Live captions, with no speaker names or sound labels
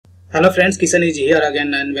Hello friends, Kishan is here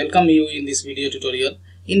again and welcome you in this video tutorial.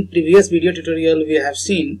 In previous video tutorial we have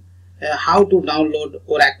seen how to download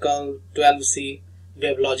Oracle 12c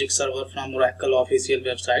WebLogic server from Oracle official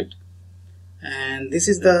website, and this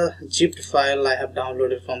is the zipped file I have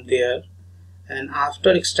downloaded from there. And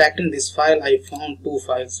after extracting this file I found two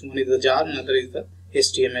files, one is the jar, another is the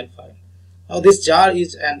HTML file. Now this jar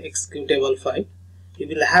is an executable file. You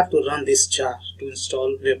will have to run this jar to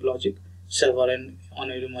install WebLogic server on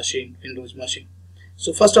your machine, Windows machine.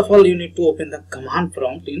 So first of all you need to open the command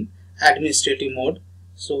prompt in administrative mode.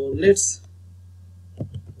 So let's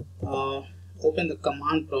open the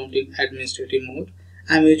command prompt in administrative mode.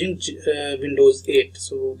 I'm using Windows 8,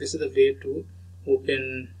 so this is the way to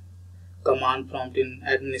open command prompt in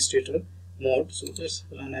administrator mode. So let's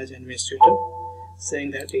run as administrator,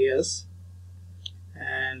 saying that yes,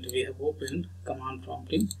 and we have opened command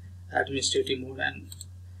prompt in administrative mode, and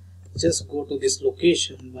just go to this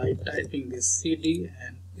location by typing this cd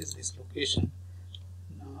and is this location.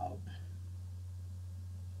 Now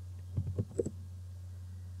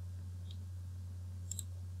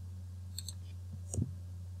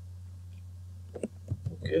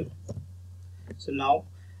okay, so now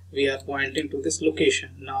we are pointing to this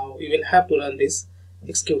location. Now you will have to run this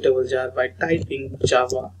executable jar by typing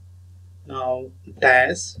java now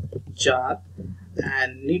dash jar,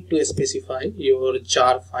 and need to specify your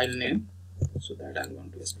jar file name. So that I'm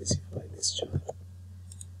going to specify this jar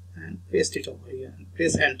and paste it over here and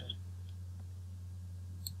press enter.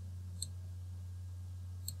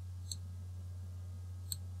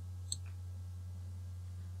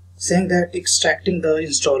 Saying that extracting the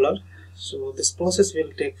installer. So this process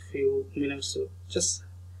will take few minutes, so just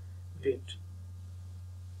wait.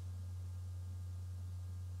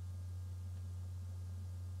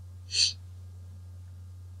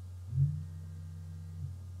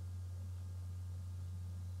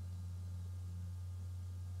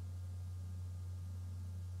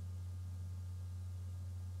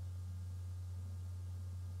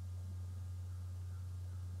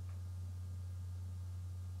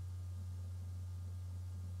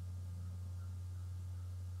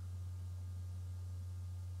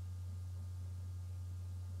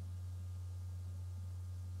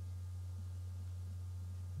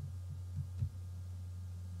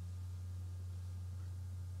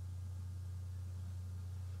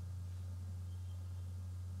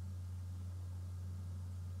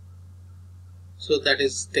 So that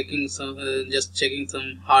is taking some just checking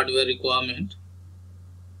some hardware requirement.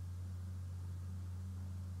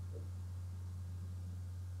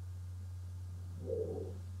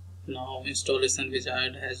 Now installation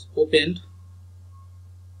wizard has opened.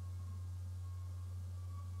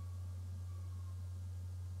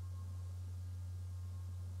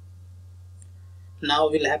 Now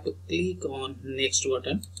we'll have to click on next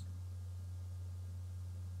button.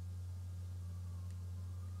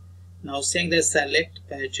 Now saying that select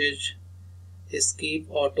patches, skip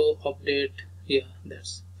auto update. Yeah,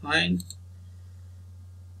 that's fine.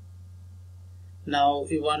 Now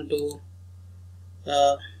we want to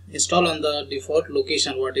install on the default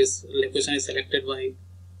location. What is location is selected by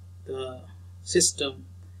the system,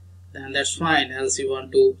 then that's fine. Else you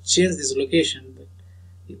want to change this location, but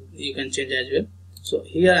you can change as well. So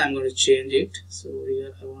here I'm going to change it. So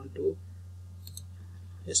here I want to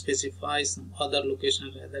specify some other location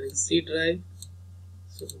rather in C drive.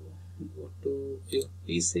 So go to your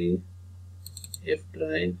PC, F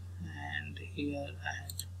drive, and here I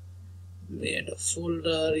had made a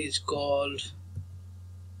folder is called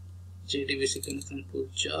JDBC connection pool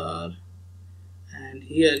jar, and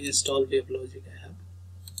here install WebLogic. I have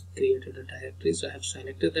created a directory, so I have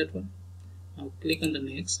selected that one. Now click on the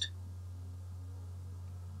next.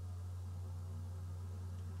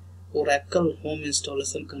 Oracle home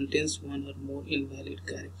installation contains one or more invalid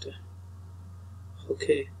character.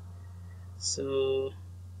 Okay, so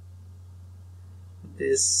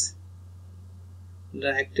this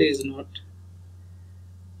directory is not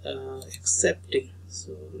accepting.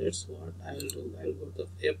 So let's what I will do. I will go to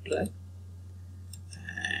the F drive,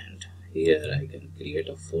 and here I can create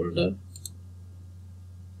a folder,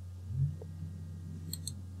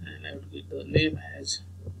 and I will give the name as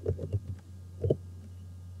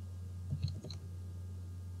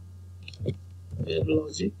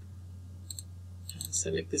WebLogic, and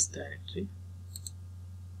select this directory.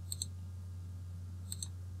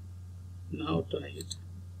 Now try it.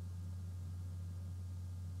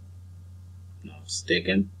 Now it's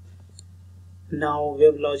taken. Now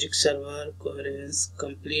WebLogic server coherence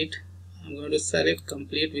complete. I'm going to select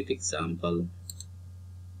complete with example.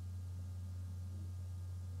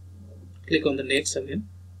 Click on the next again.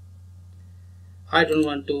 I don't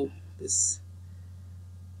want to this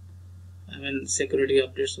security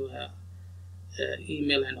updates to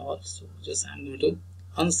email and all. So just I'm going to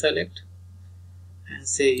unselect and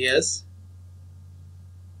say yes.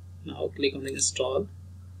 Now click on the install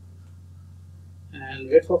and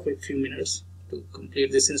wait for a few minutes to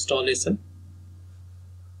complete this installation.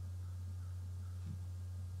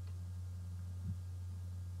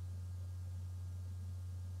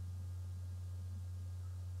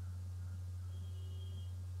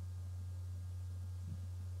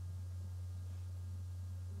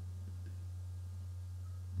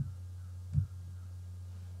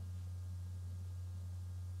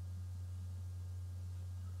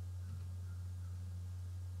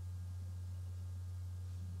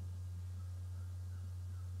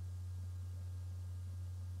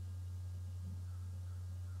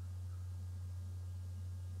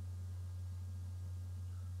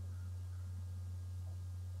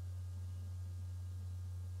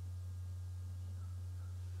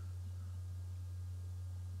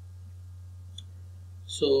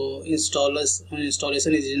 So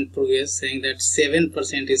installation is in progress, saying that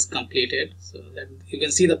 7% is completed. So that you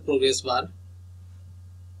can see the progress bar.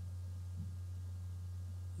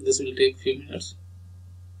 This will take few minutes.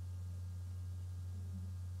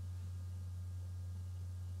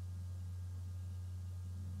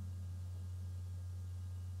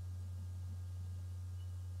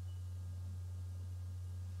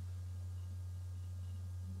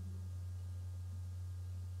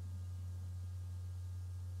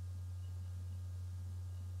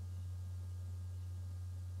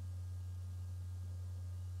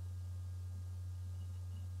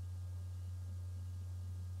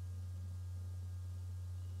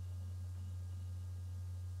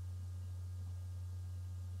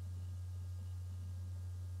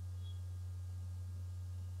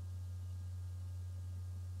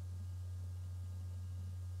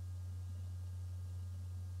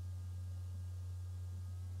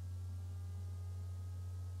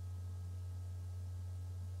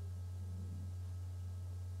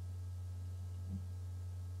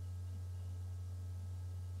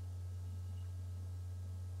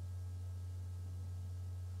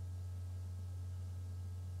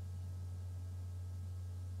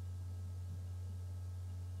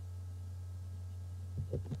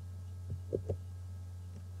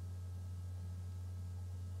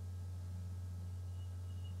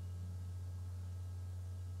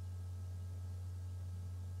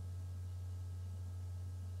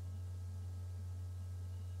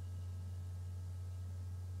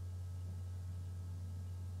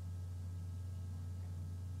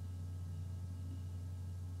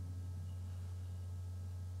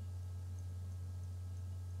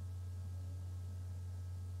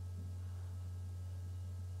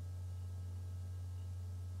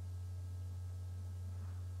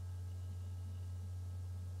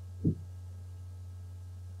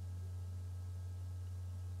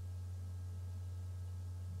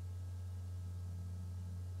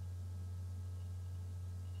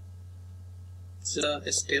 So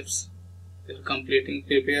steps they are completing.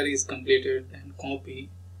 Prepare is completed, and copy,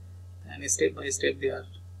 and step by step they are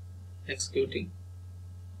executing.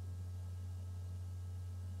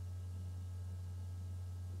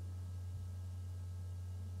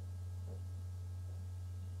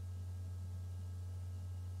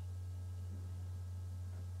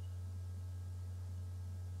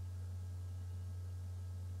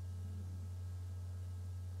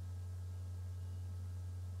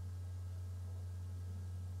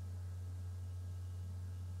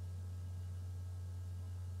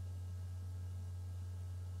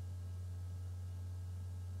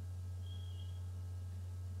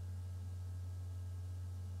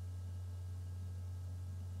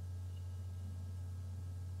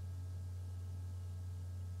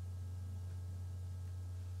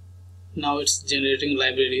 Now it's generating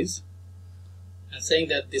libraries and saying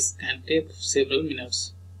that this can take several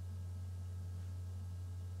minutes.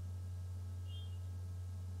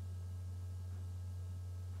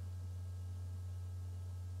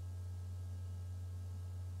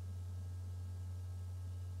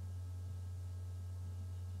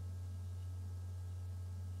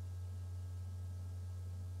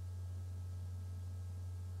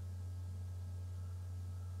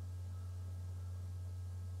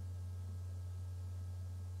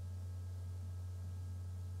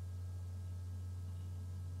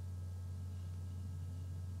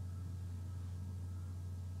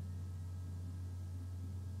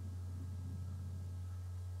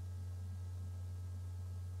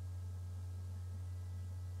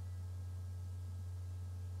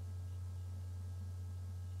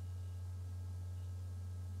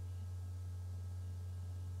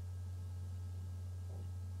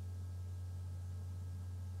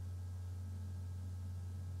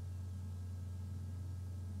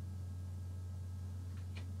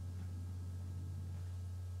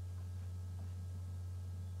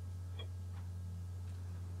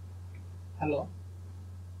 Hello,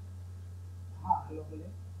 हाँ hello बोलिए,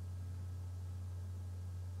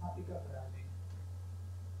 हाँ pickup करा दी,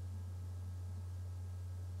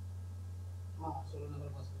 हाँ 16 number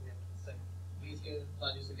बस में left सही, bridge के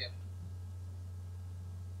बाजू से लेफ्ट,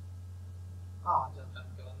 हाँ चलता है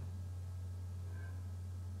के बाद में,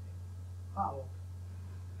 हाँ okay.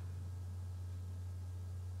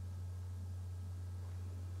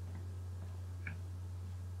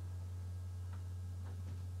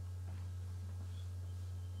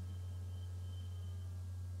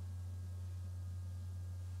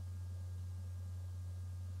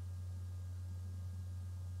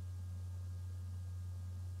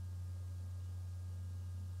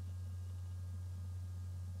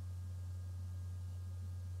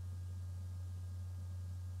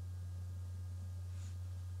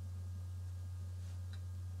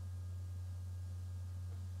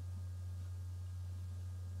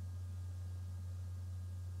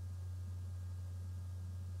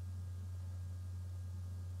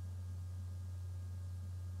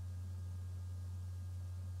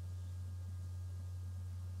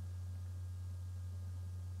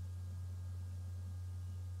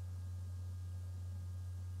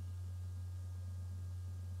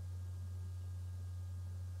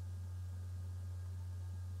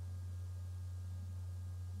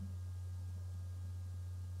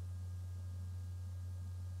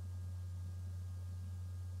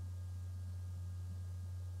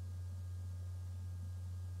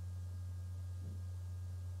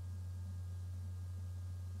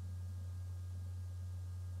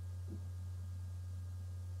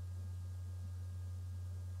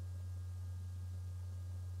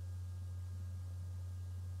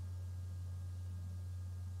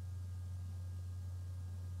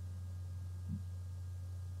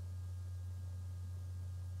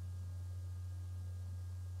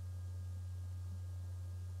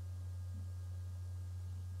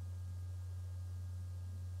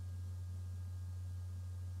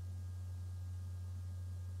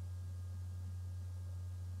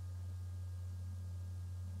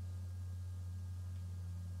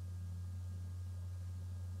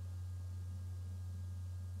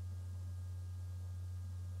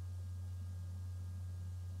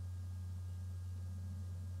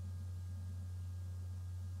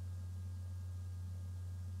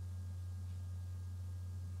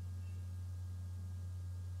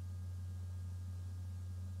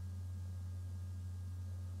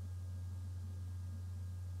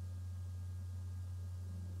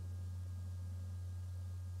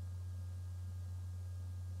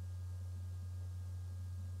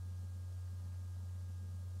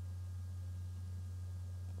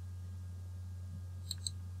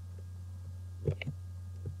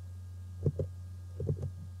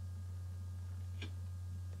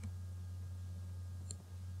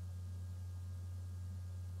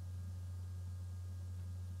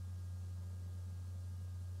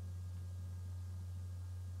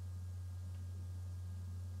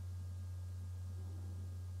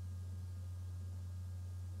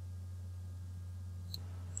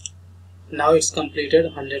 Now it's completed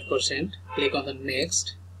 100%. Click on the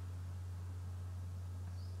next,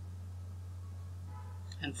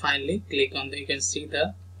 and finally click on the, you can see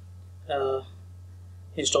the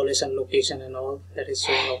installation location and all that is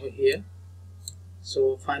shown over here.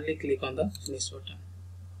 So finally click on the finish button,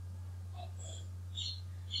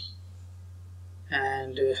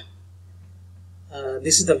 and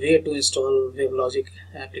this is the way to install WebLogic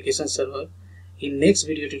application server. In next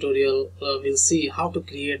video tutorial we'll see how to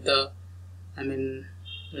create the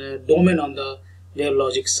domain on the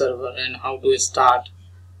WebLogic server, and how to start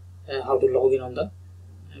how to log in on the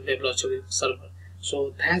WebLogic server.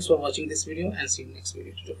 So thanks for watching this video, and see you next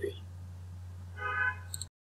video tutorial.